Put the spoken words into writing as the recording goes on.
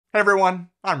Hey everyone,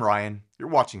 I'm Ryan. You're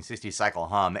watching 60 Cycle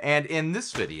Hum, and in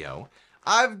this video,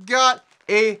 I've got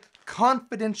a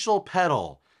confidential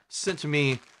pedal sent to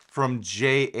me from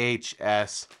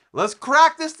JHS. Let's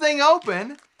crack this thing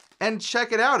open and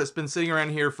check it out. It's been sitting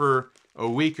around here for a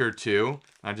week or two.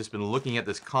 I've just been looking at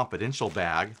this confidential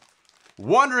bag,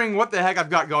 wondering what the heck I've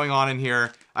got going on in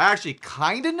here. I actually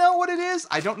kind of know what it is.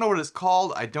 I don't know what it's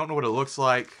called. I don't know what it looks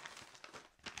like.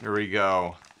 Here we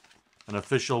go. An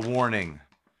official warning.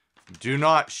 Do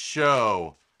not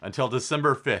show until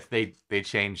December 5th. They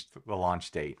changed the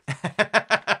launch date.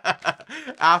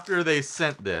 After they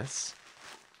sent this.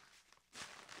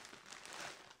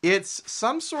 It's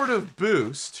some sort of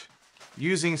boost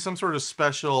using some sort of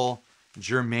special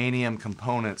germanium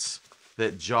components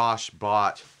that Josh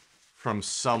bought from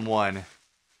someone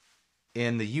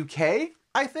in the UK,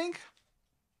 I think.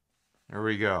 There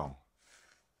we go.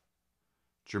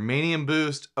 Germanium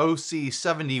Boost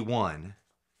OC71.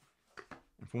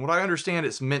 From what I understand,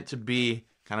 it's meant to be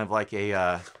kind of like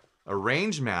a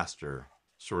rangemaster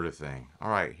sort of thing. All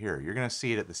right, here, you're going to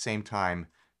see it at the same time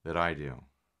that I do.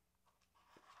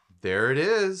 There it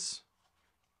is.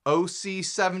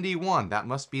 OC71. That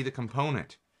must be the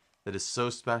component that is so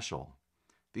special.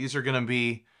 These are going to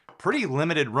be pretty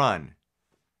limited run,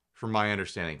 from my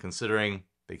understanding, considering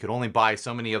they could only buy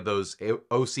so many of those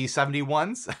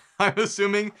OC71s, I'm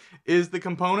assuming, is the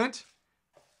component.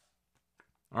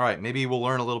 All right, maybe we'll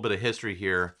learn a little bit of history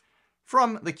here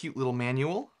from the cute little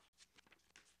manual.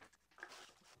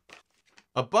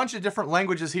 A bunch of different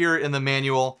languages here in the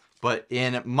manual, but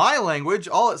in my language,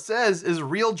 all it says is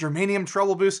real germanium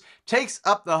treble boost takes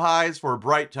up the highs for a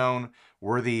bright tone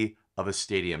worthy of a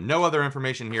stadium. No other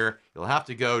information here. You'll have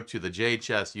to go to the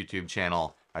JHS YouTube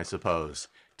channel, I suppose,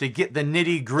 to get the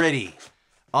nitty gritty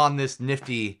on this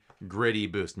nifty gritty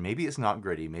boost. Maybe it's not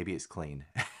gritty, maybe it's clean.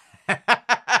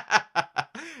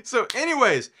 So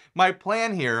anyways, my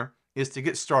plan here is to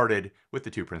get started with the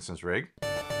two Princeton's rig.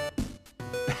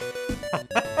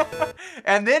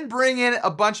 And then bring in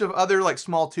a bunch of other like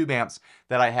small tube amps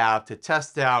that I have to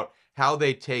test out how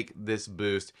they take this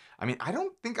boost. I mean, I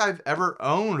don't think I've ever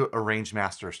owned a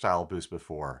Rangemaster style boost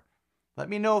before. Let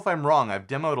me know if I'm wrong. I've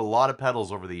demoed a lot of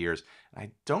pedals over the years. I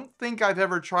don't think I've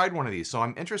ever tried one of these, so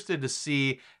I'm interested to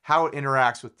see how it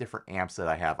interacts with different amps that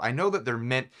I have. I know that they're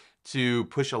meant to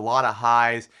push a lot of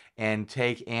highs and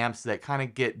take amps that kind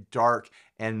of get dark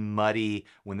and muddy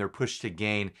when they're pushed to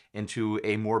gain into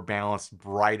a more balanced,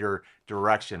 brighter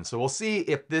direction. So we'll see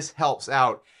if this helps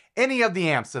out any of the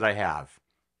amps that I have.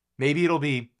 Maybe it'll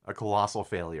be a colossal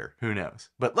failure. Who knows?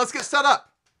 But let's get set up.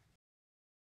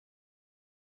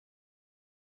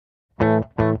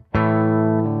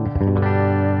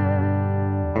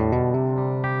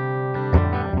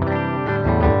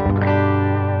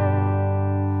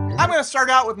 I'm going to start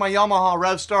out with my Yamaha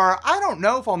Revstar. I don't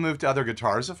know if I'll move to other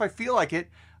guitars. If I feel like it,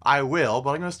 I will,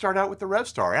 but I'm going to start out with the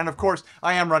Revstar. And of course,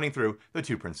 I am running through the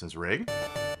two Princeton's rig.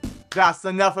 That's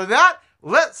enough of that.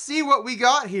 Let's see what we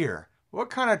got here.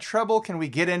 What kind of treble can we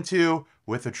get into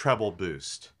with a treble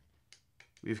boost?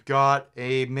 We've got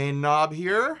a main knob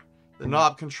here. The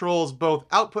knob controls both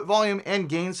output volume and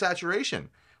gain saturation.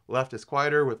 Left is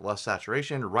quieter with less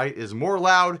saturation. Right is more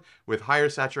loud with higher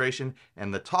saturation.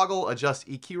 And the toggle adjusts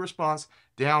EQ response.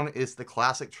 Down is the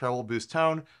classic treble boost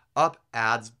tone. Up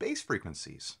adds bass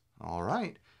frequencies. All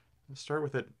right. Let's start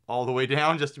with it all the way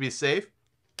down just to be safe.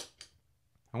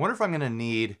 I wonder if I'm going to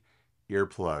need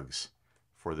earplugs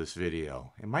for this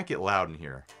video. It might get loud in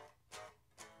here.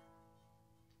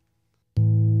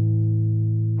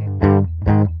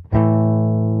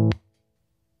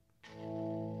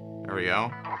 There we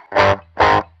go.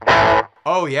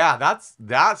 Oh yeah,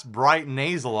 that's bright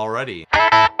nasal already.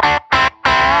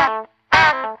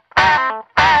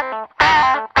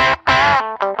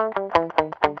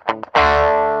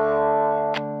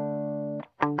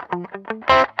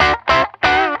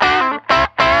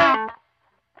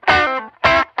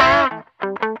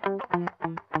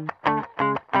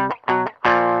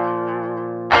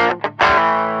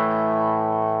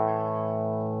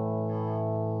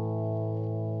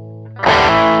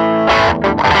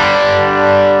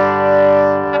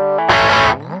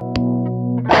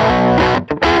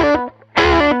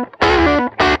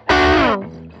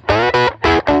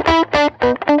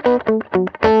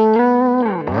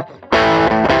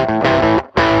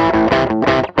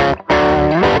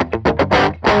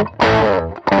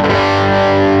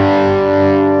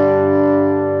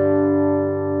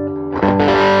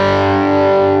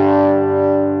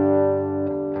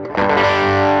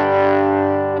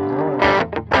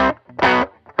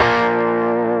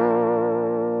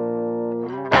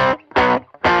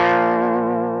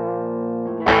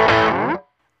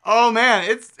 Oh man,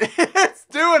 it's it's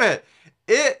doing it.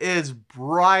 It is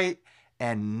bright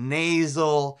and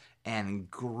nasal and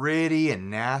gritty and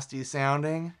nasty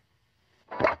sounding.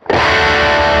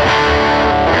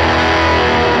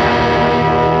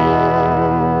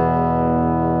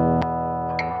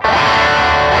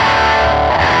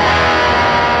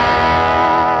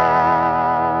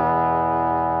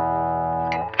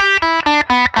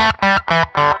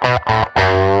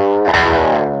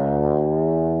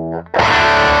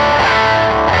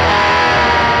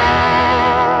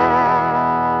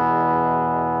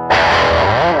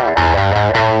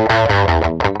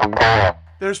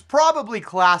 There's probably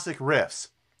classic riffs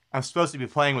I'm supposed to be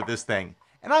playing with this thing,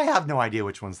 and I have no idea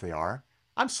which ones they are.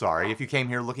 I'm sorry if you came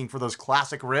here looking for those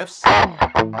classic riffs.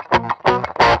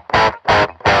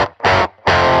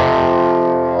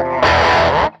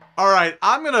 Alright,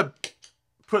 I'm gonna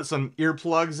put some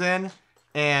earplugs in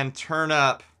and turn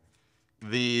up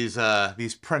these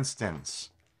Princetons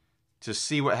to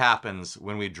see what happens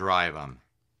when we drive them.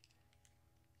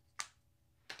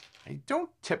 I don't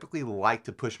typically like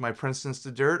to push my Princetons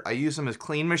to dirt. I use them as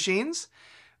clean machines,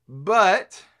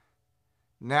 but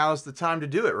now's the time to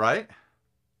do it, right?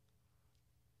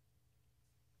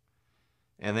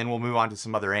 And then we'll move on to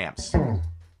some other amps.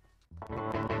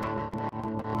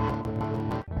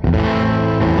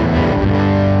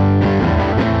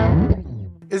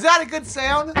 Is that a good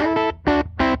sound?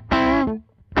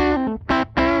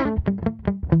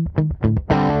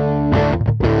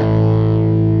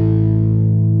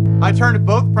 I turned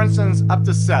both Princetons up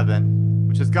to 7,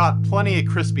 which has got plenty of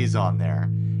crispies on there,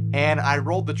 and I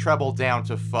rolled the treble down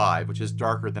to 5, which is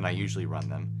darker than I usually run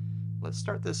them. Let's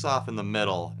start this off in the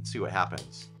middle and see what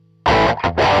happens.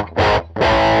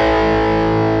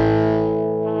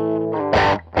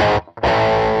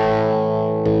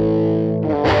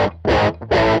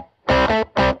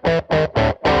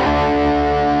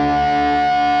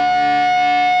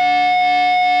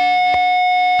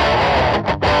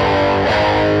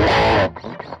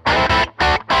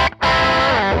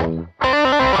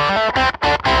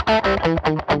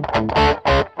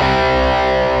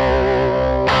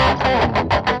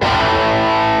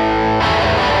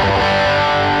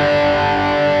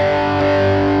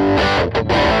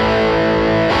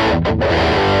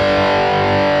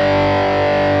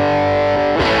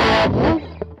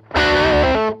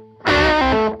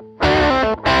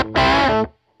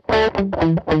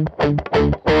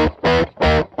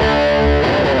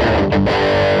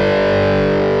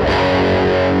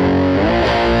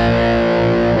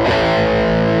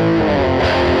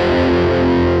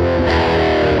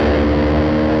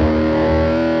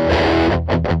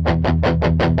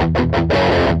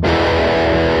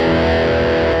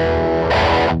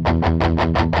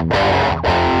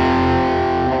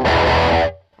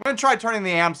 I'm gonna try turning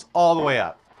the amps all the way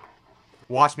up.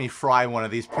 Watch me fry one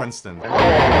of these Princetons.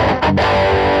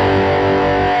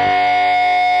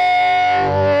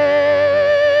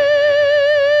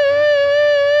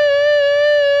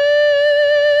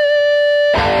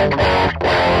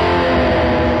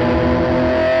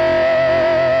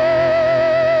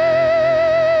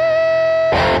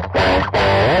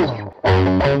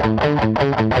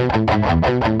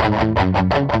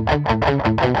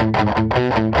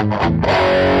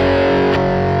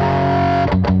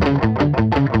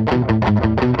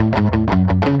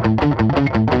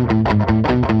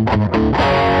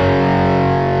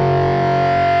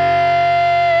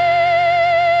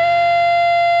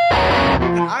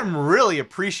 I'm really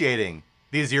appreciating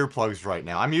these earplugs right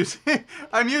now. I'm using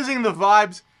the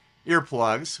Vibes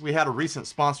earplugs. We had a recent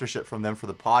sponsorship from them for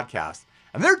the podcast,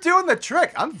 and they're doing the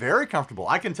trick. I'm very comfortable.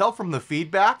 I can tell from the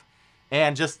feedback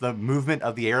and just the movement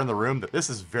of the air in the room that this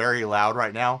is very loud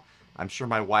right now. I'm sure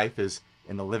my wife is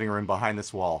in the living room behind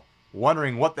this wall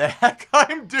wondering what the heck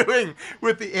I'm doing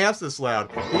with the amps this loud.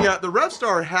 The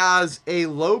RevStar has a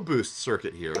low boost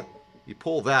circuit here. You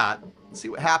pull that. Let's see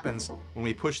what happens when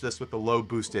we push this with the low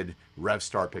boosted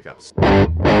RevStar pickups.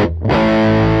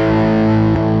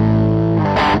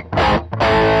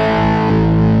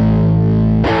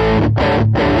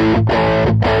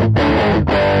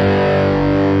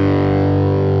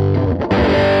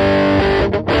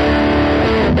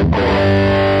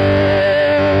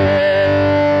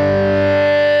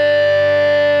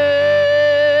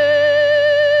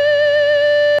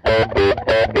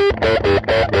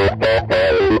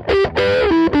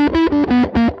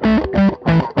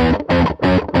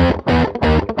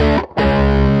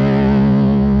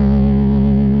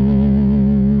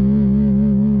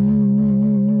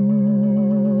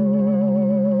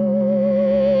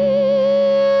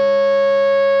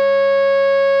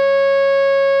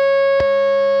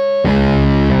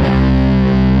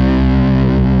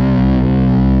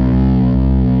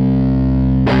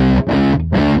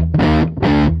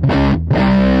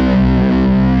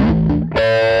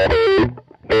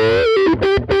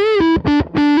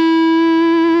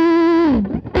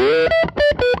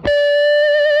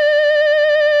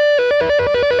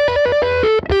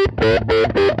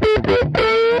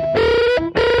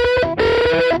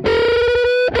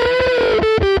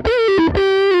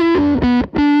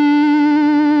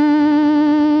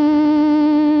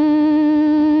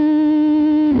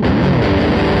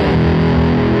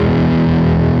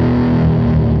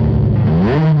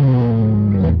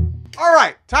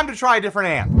 Time to try a different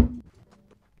amp.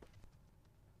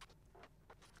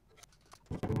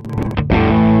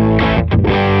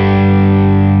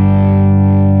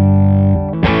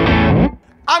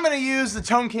 I'm going to use the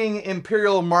Tone King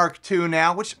Imperial Mark II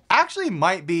now, which actually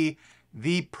might be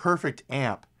the perfect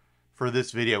amp for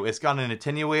this video. It's got an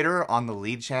attenuator on the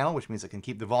lead channel, which means I can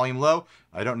keep the volume low.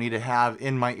 I don't need to have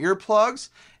in my earplugs,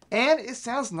 and it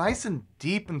sounds nice and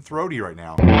deep and throaty right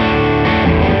now.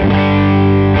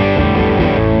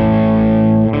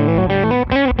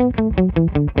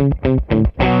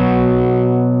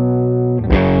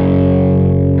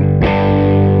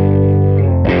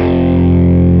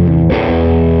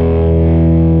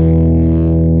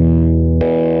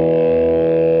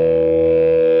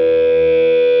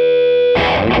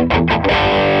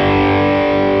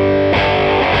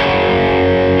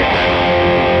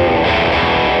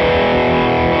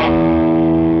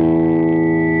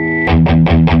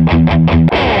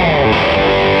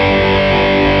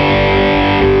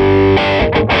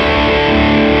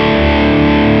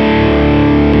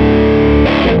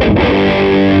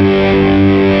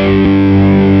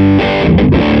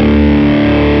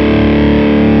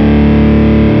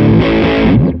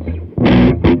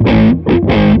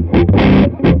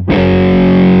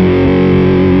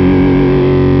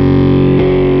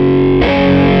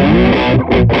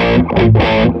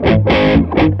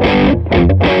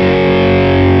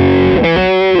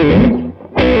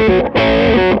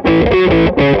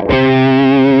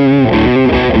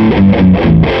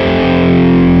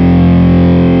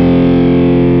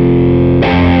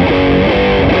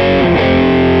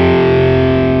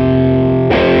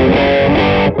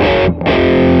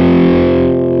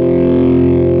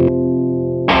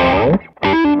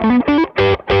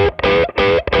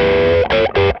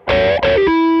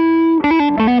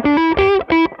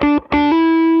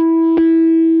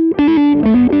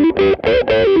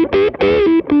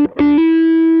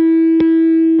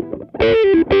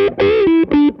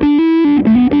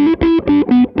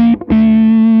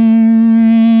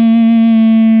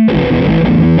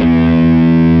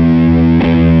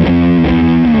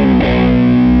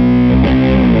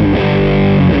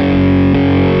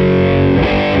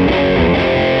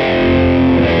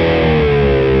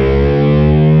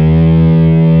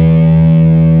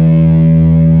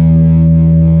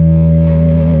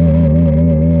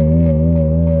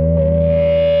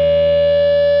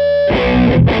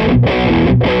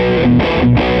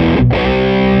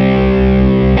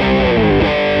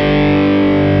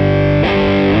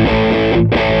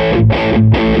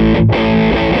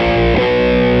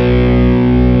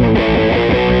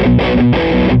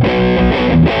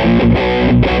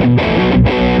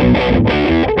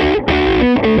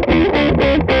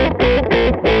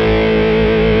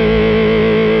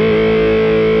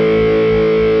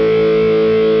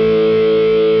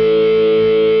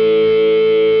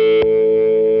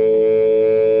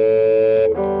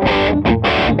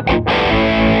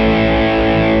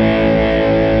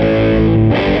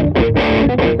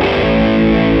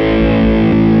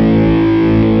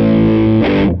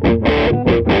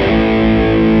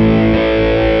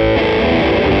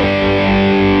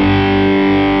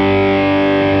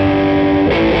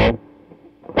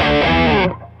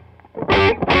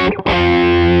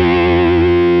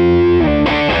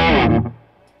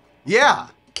 Yeah,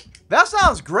 that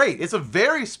sounds great. It's a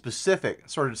very specific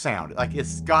sort of sound. Like,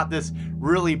 it's got this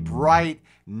really bright,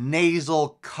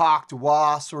 nasal, cocked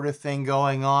wah sort of thing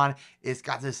going on. It's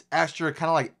got this extra kind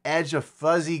of like edge of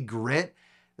fuzzy grit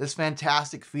that's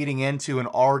fantastic, feeding into an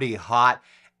already hot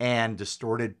and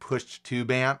distorted pushed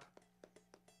tube amp.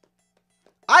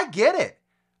 I get it.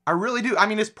 I really do. I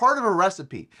mean, it's part of a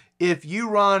recipe. If you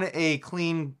run a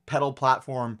clean pedal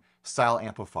platform style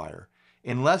amplifier,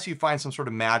 unless you find some sort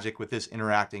of magic with this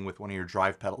interacting with one of your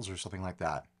drive pedals or something like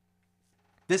that,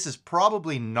 this is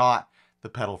probably not the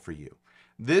pedal for you.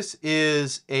 This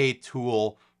is a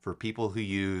tool for people who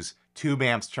use tube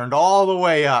amps turned all the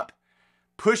way up,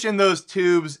 pushing those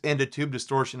tubes into tube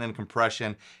distortion and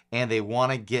compression, and they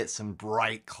want to get some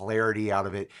bright clarity out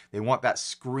of it. They want that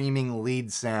screaming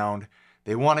lead sound.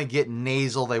 They want to get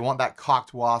nasal. They want that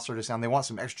cocked wah sort of sound. They want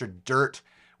some extra dirt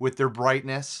with their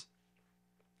brightness.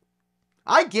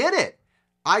 I get it.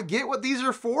 I get what these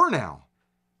are for now.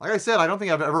 Like I said, I don't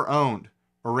think I've ever owned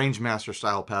a Rangemaster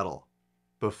style pedal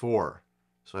before,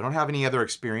 so I don't have any other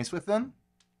experience with them.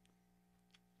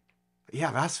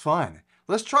 Yeah, that's fun.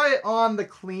 Let's try it on the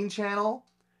clean channel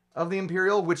of the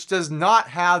Imperial, which does not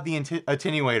have the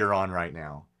attenuator on right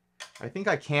now. I think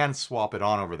I can swap it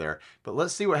on over there, but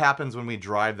let's see what happens when we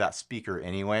drive that speaker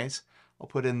anyways. I'll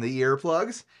put in the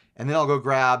earplugs, and then I'll go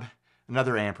grab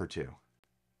another amp or two.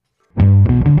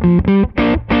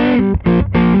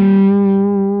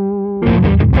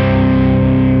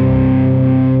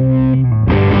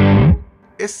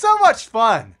 It's so much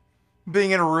fun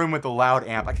being in a room with a loud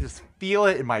amp. I can just feel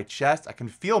it in my chest. I can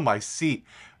feel my seat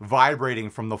vibrating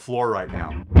from the floor right now.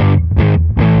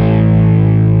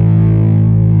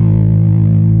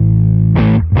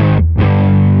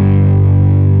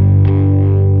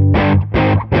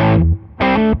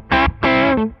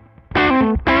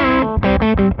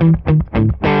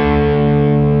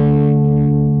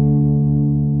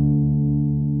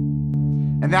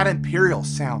 And that Imperial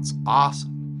sounds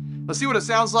awesome. Let's see what it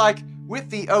sounds like with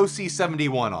the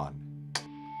OC71 on.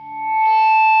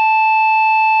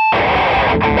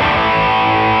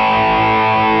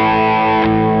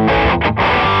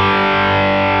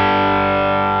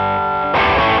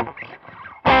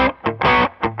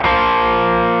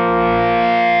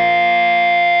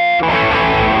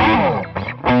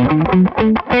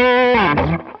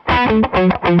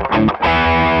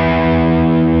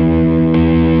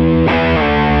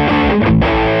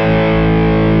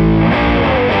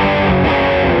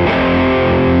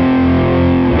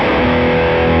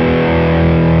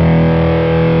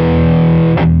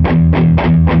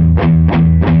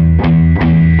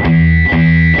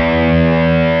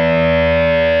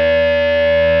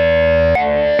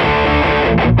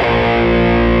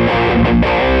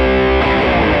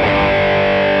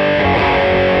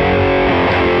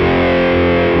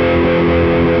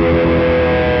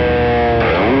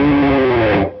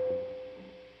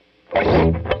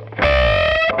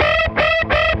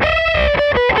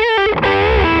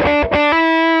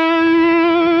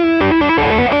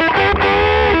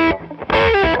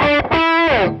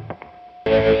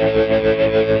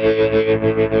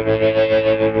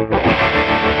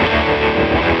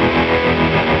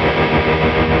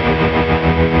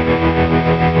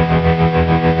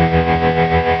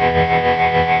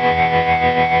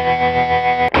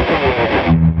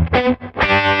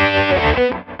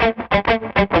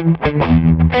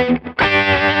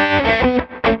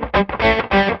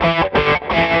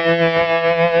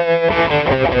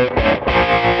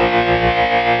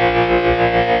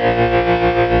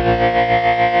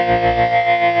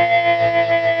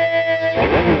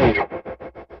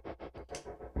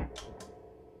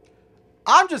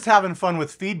 I'm just having fun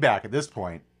with feedback at this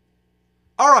point.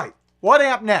 All right, what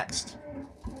amp next?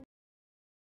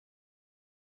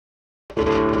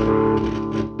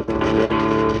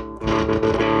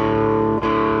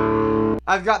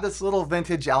 I've got this little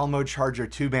vintage Alamo Charger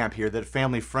tube amp here that a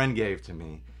family friend gave to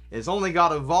me. It's only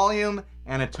got a volume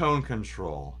and a tone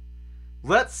control.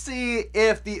 Let's see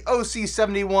if the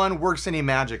OC71 works any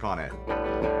magic on it.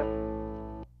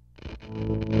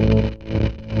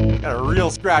 Got a real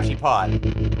scratchy pot.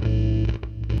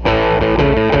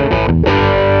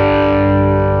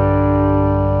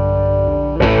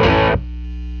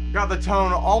 Got the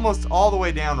tone almost all the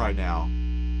way down right now.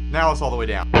 Now it's all the way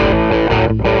down.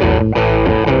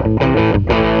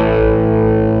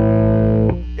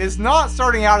 It's not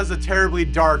starting out as a terribly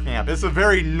dark amp. It's a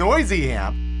very noisy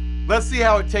amp. Let's see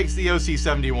how it takes the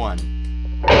OC71.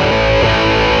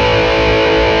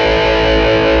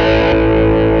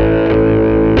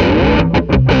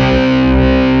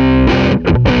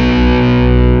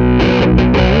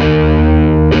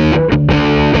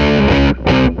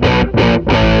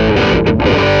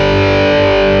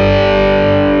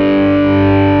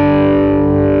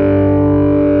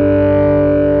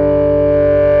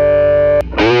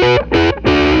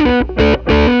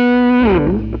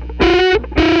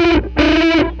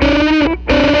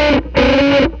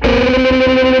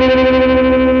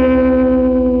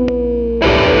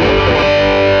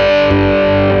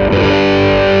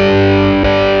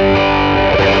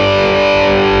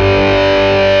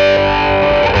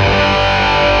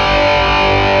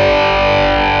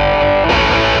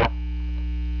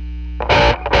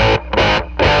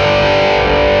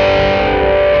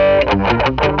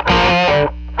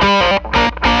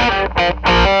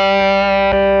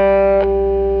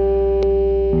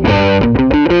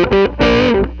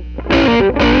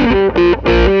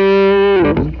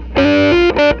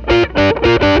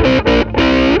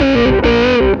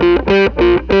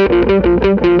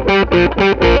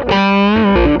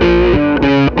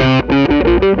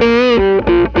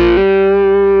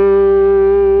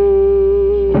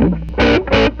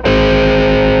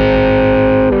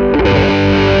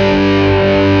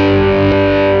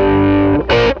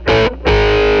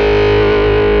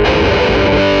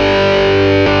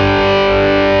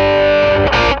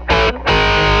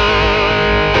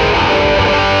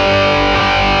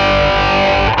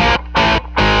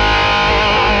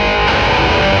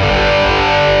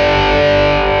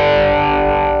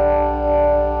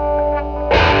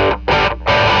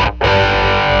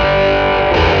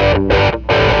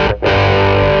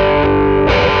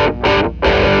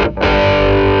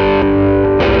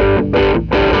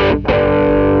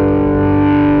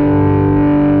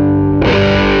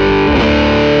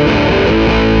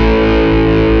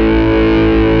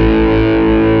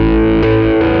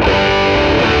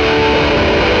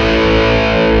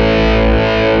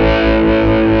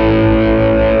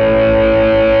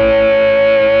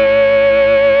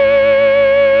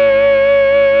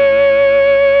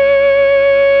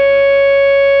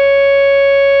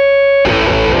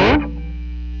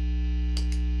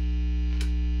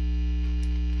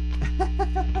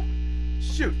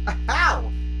 Shoot.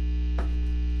 Ow!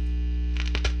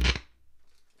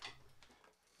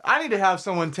 I need to have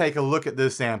someone take a look at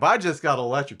this amp. I just got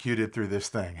electrocuted through this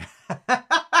thing.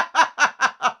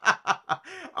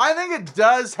 I think it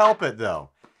does help it though.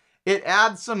 It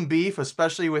adds some beef,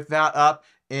 especially with that up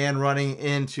and running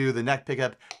into the neck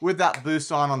pickup with that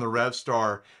boost on the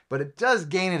RevStar, but it does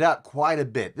gain it up quite a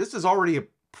bit. This is already a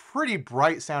pretty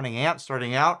bright sounding amp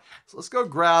starting out. So let's go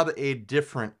grab a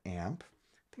different amp.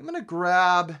 I think I'm gonna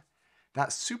grab that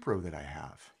Supro that I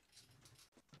have.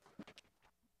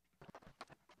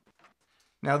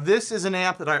 Now this is an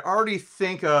amp that I already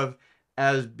think of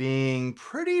as being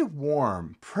pretty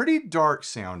warm, pretty dark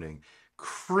sounding,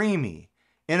 creamy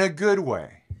in a good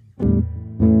way.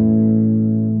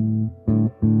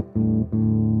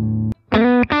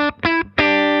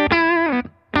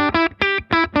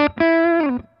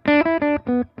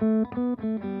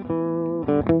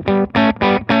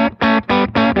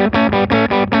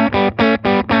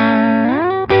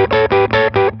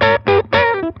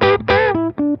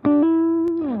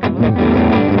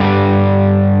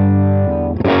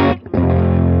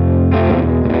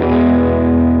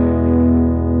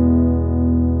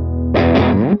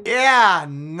 Yeah,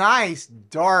 nice,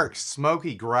 dark,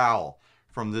 smoky growl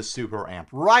from this Supro amp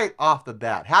right off the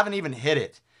bat. Haven't even hit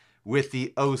it with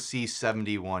the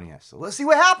OC71 yet. So let's see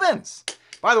what happens.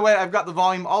 By the way, I've got the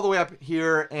volume all the way up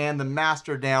here and the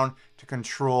master down to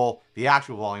control the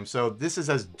actual volume. So this is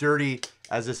as dirty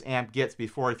as this amp gets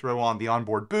before I throw on the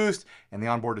onboard boost and the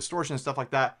onboard distortion and stuff like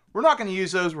that. We're not going to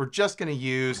use those. We're just going to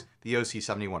use the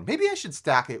OC71. Maybe I should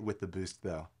stack it with the boost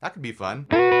though. That could be fun.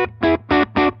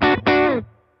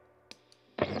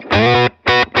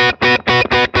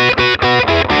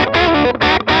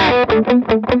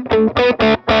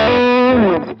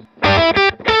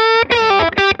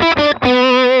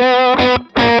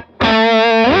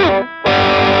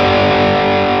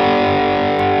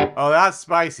 Oh, that's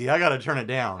spicy. I gotta turn it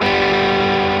down.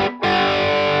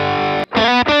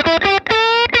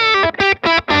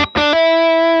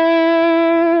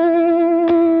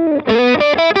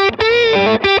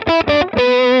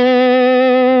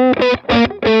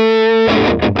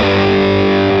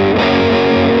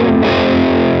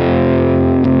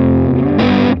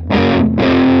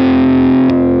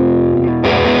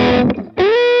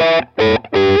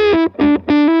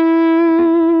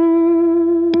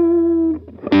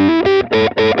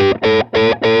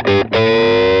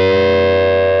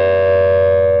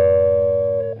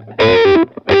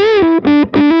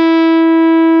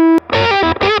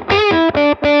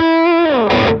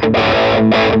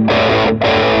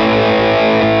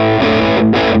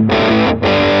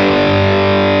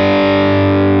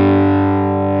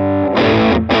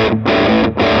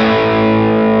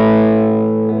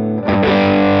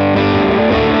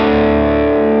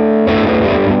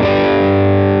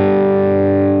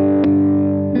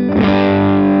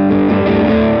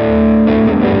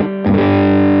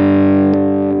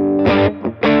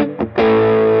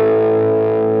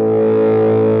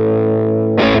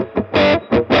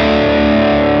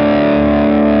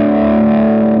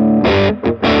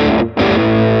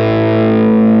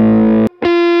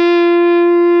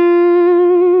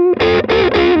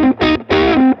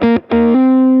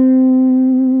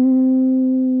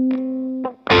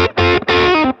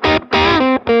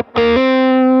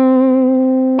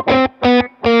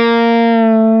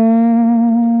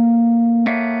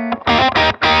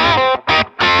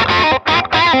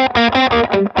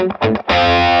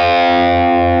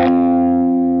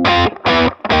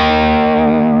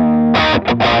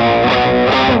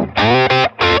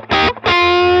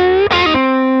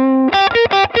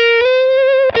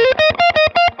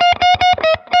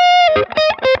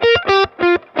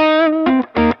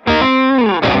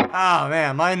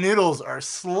 My noodles are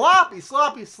sloppy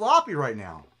right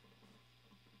now.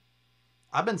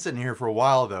 I've been sitting here for a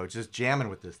while though, just jamming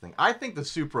with this thing. I think the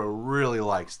Supro really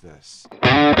likes this.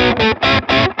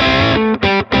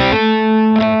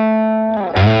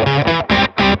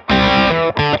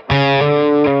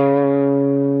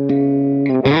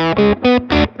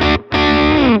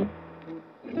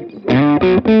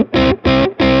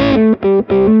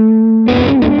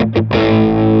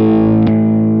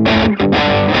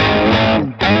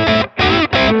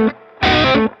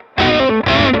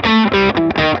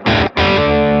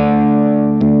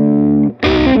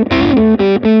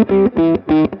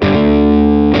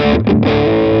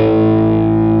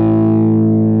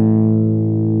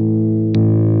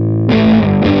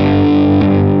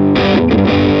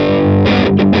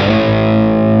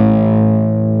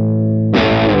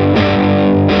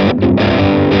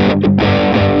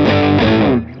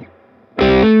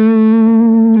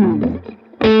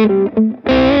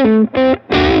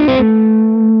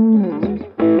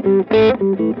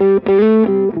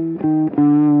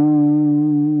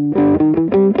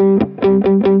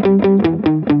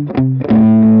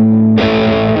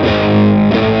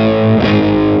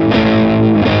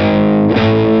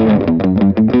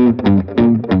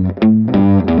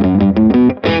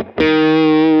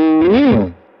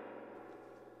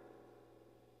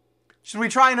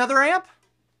 try another amp?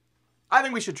 I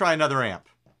think we should try another amp.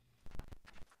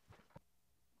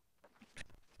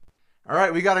 All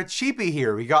right, we got a cheapie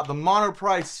here. We got the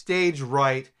Monoprice Stage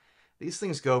Right. These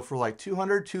things go for like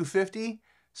 $200, $250,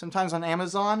 sometimes on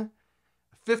Amazon.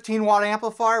 A 15-watt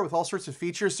amplifier with all sorts of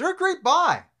features. They're a great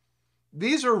buy.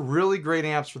 These are really great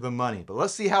amps for the money, but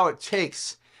let's see how it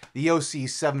takes the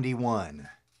OC71.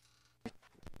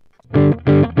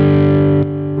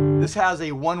 This has a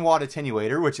 1-watt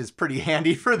attenuator, which is pretty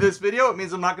handy for this video. It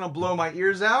means I'm not going to blow my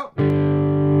ears out.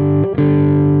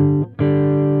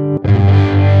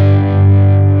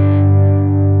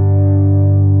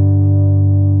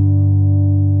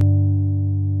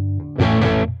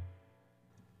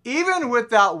 Even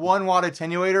with that 1-watt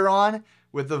attenuator on,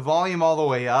 with the volume all the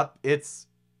way up, it's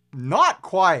not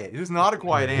quiet. It is not a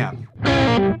quiet amp.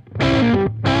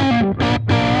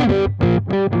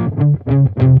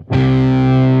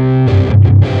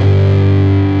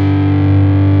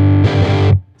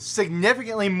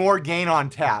 Significantly more gain on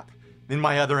tap than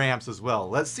my other amps as well.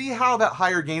 Let's see how that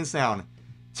higher gain sound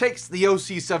takes the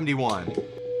OC71.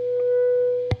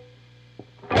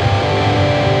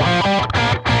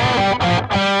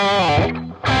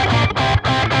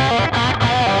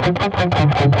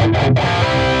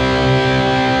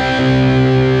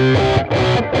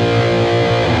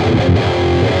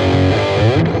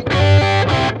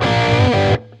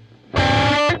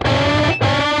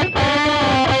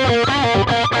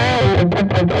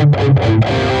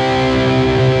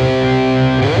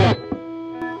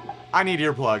 I need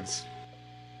earplugs.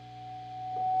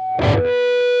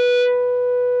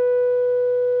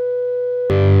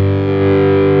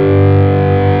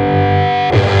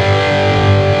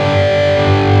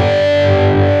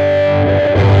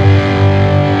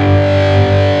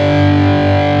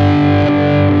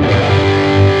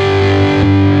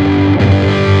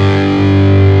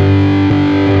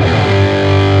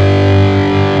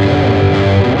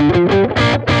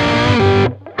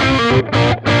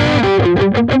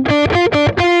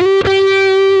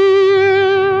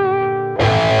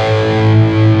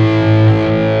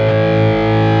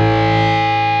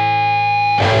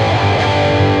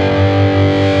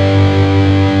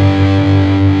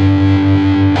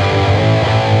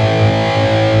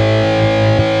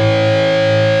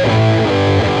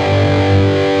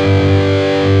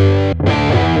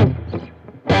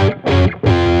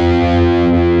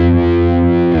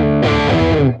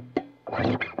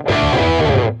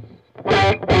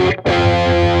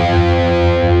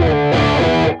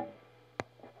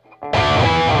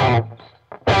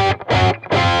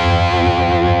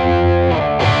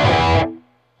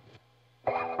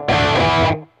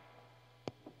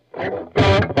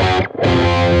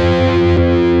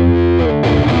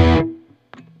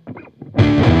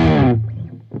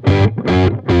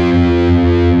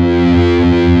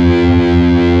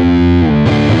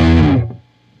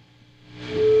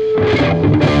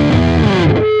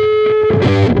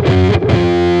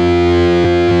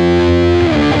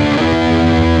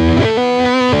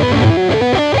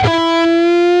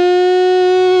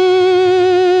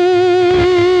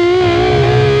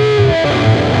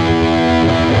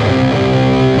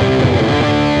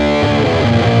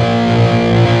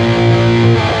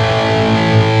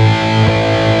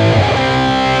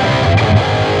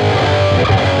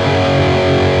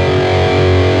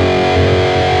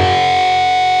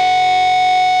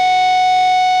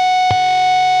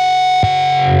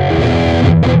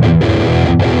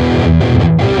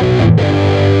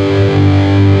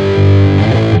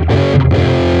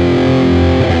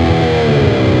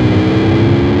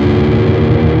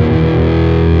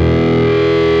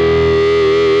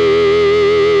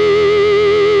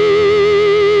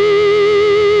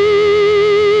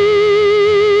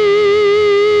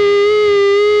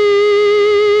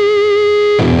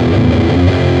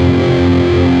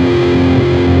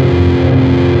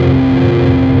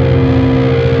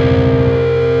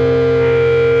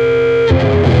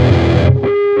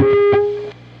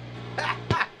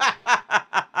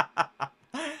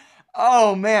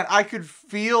 Oh man, I could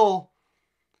feel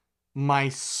my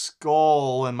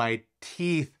skull and my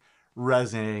teeth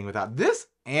resonating with that. This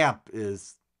amp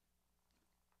is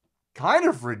kind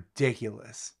of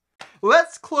ridiculous.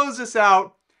 Let's close this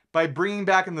out by bringing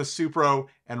back in the Supro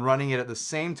and running it at the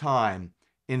same time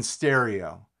in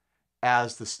stereo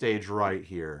as the Stage Right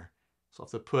here. So I'll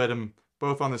have to put them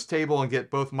both on this table and get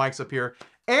both mics up here.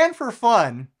 And for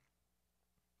fun,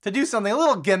 to do something, a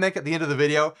little gimmick at the end of the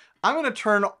video, I'm going to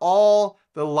turn all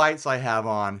the lights I have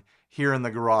on here in the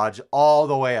garage all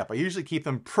the way up. I usually keep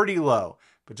them pretty low,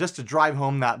 but just to drive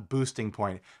home that boosting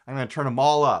point, I'm going to turn them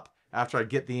all up after I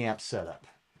get the amp set up.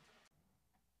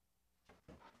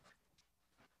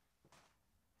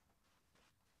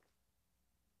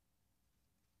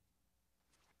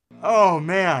 Oh,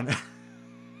 man.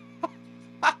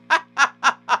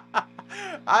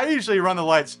 I usually run the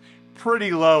lights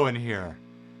pretty low in here.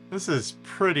 This is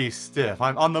pretty stiff.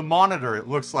 On the monitor, it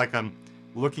looks like I'm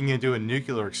looking into a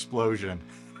nuclear explosion.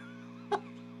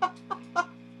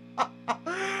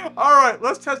 All right,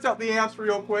 let's test out the amps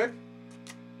real quick.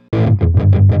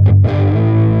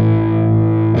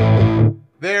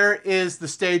 There is the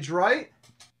stage right.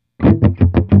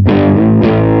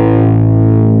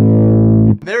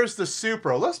 There's the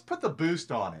Supro. Let's put the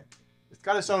boost on it. It's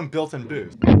got its own built-in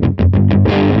boost.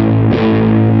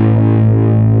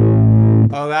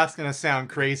 Oh, that's gonna sound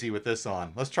crazy with this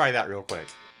on. Let's try that real quick.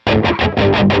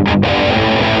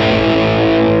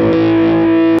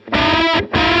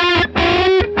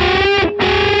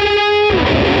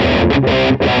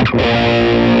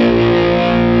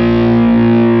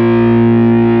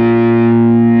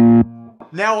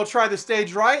 Now we'll try the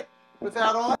stage right with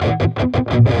that on.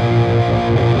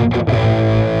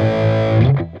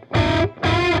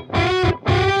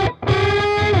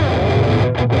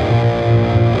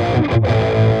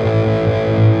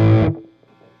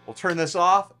 We'll turn this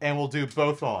off and we'll do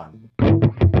both on.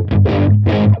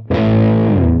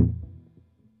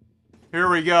 Here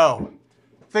we go.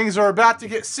 Things are about to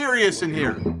get serious in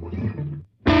here.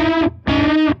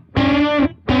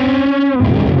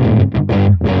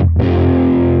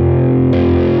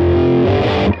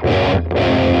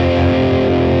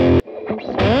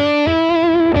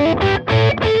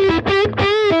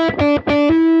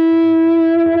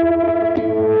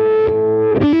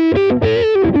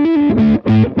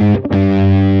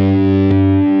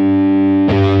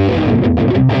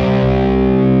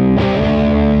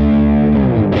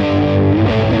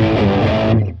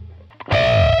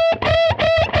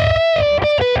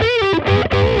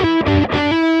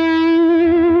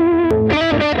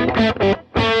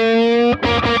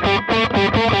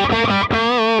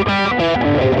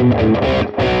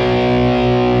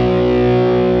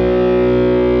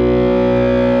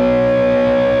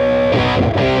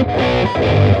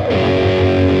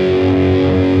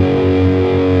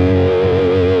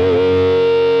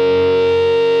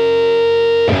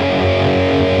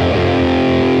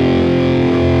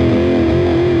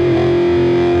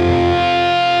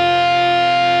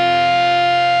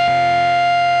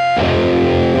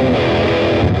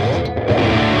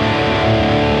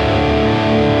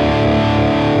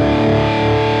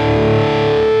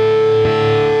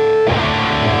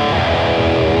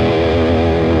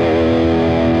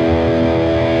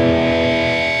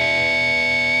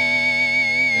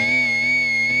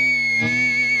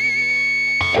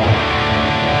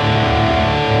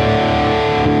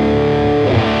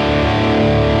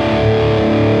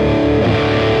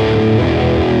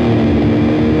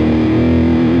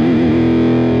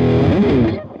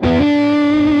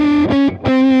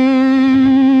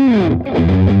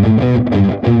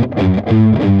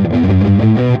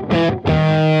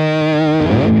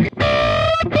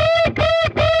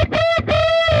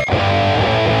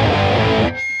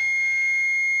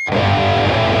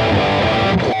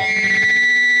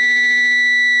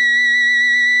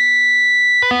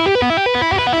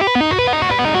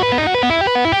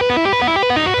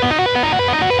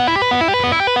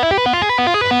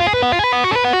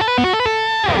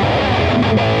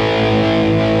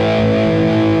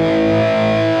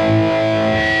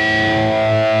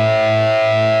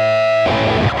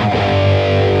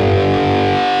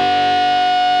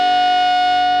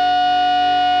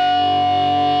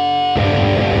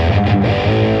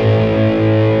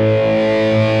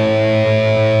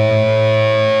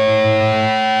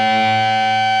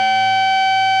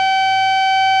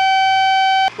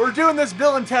 This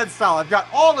Bill and Ted style. I've got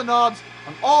all the knobs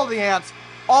on all the amps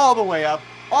all the way up,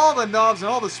 all the knobs and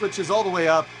all the switches all the way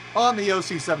up on the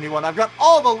OC71. I've got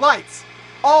all the lights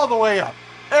all the way up.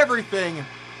 Everything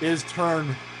is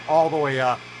turned all the way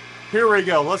up. Here we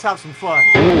go. Let's have some fun.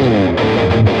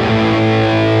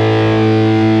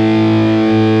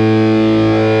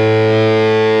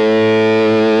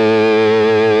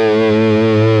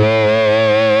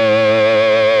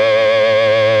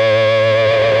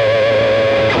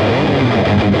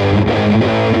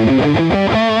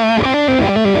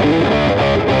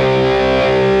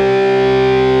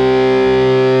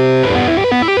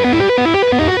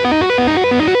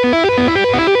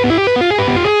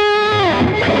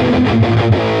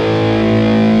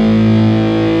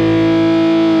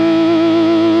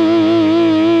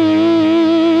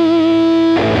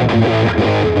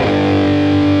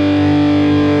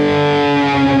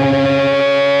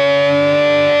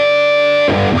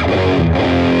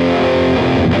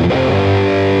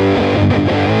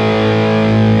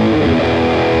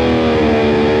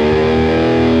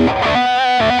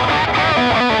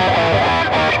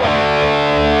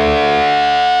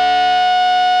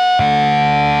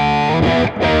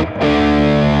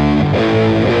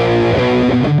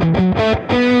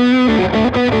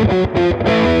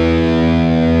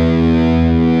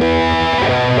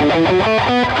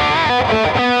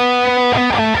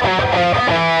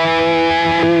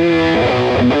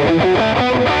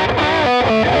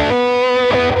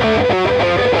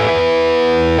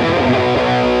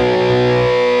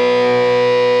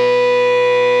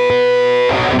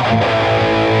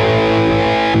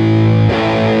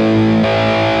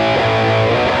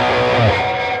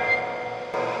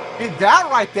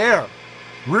 right there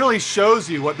really shows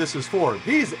you what this is for.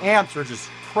 These amps are just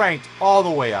cranked all the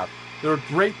way up. They're a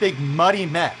great big muddy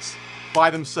mess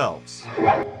by themselves.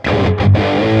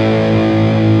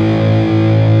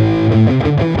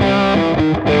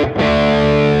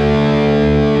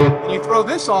 You throw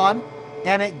this on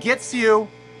and it gets you,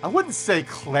 I wouldn't say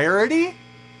clarity,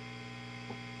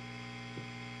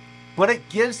 but it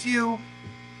gives you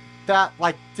that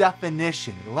like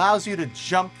definition. It allows you to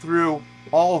jump through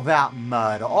all that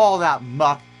mud, all that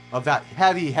muck of that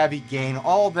heavy, heavy gain,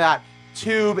 all that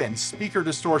tube and speaker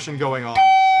distortion going on.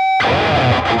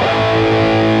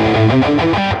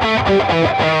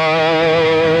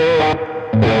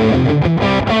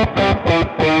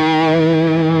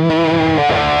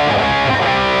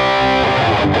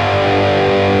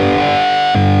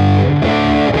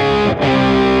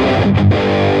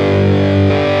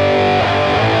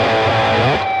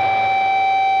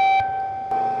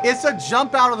 It's a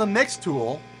jump out of the mix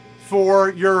tool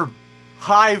for your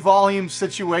high volume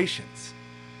situations.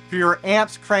 For your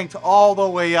amps cranked all the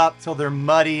way up till they're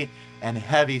muddy and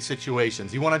heavy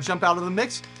situations. You want to jump out of the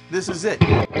mix? This is it.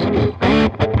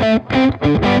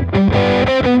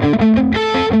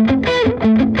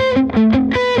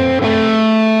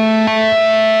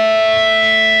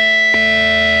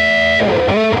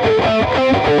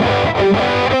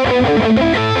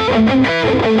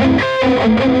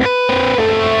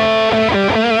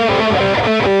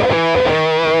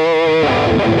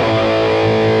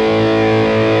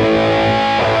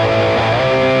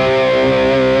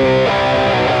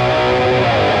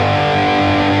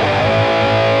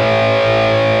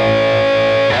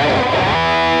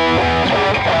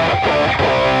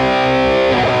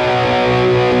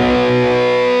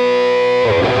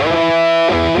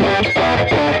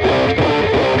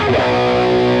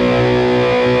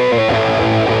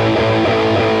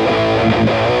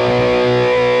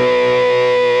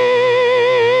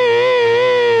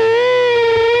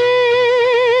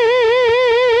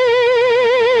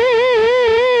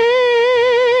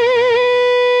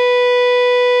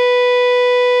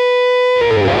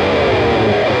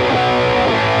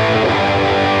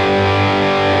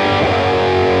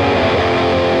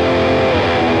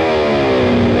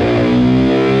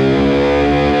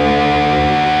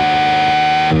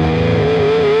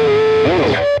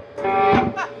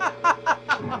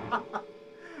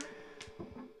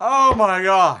 Oh my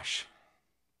gosh.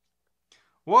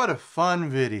 What a fun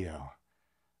video.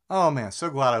 Oh man, so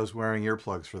glad I was wearing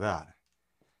earplugs for that.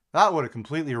 That would have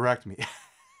completely wrecked me.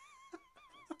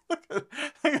 Look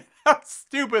at how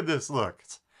stupid this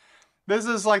looks. This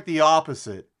is like the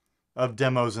opposite of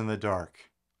demos in the dark.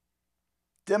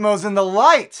 Demos in the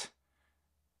light.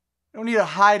 Don't need to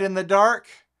hide in the dark.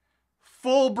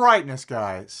 Full brightness,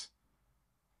 guys.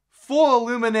 Full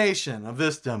illumination of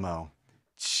this demo.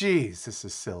 Jeez, this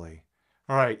is silly.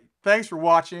 All right, thanks for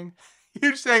watching.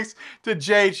 Huge thanks to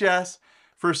JHS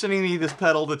for sending me this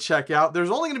pedal to check out.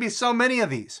 There's only going to be so many of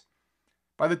these.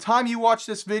 By the time you watch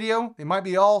this video, they might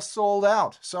be all sold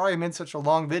out. Sorry I made such a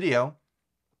long video.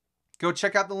 Go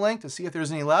check out the link to see if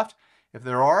there's any left. If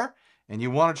there are, and you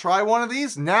want to try one of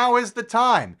these, now is the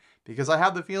time. Because I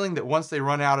have the feeling that once they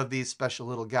run out of these special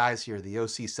little guys here, the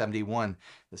OC71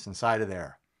 that's inside of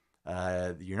there,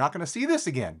 you're not going to see this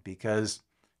again because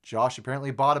Josh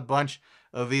apparently bought a bunch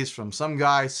of these from some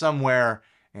guy somewhere,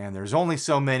 and there's only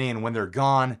so many, and when they're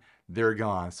gone, they're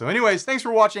gone. So anyways, thanks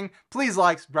for watching. Please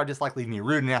like, subscribe, dislike, leave me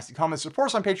rude and nasty comments. Support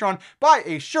us on Patreon. Buy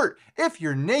a shirt if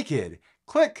you're naked.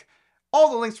 Click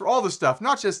all the links for all the stuff,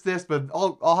 not just this, but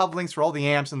I'll have links for all the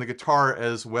amps and the guitar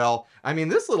as well. I mean,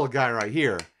 this little guy right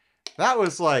here, that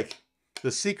was like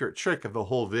the secret trick of the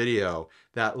whole video.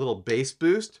 That little bass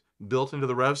boost built into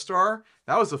the RevStar,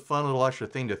 that was a fun little extra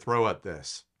thing to throw at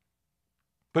this.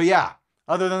 But yeah,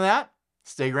 other than that,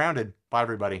 stay grounded. Bye,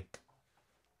 everybody.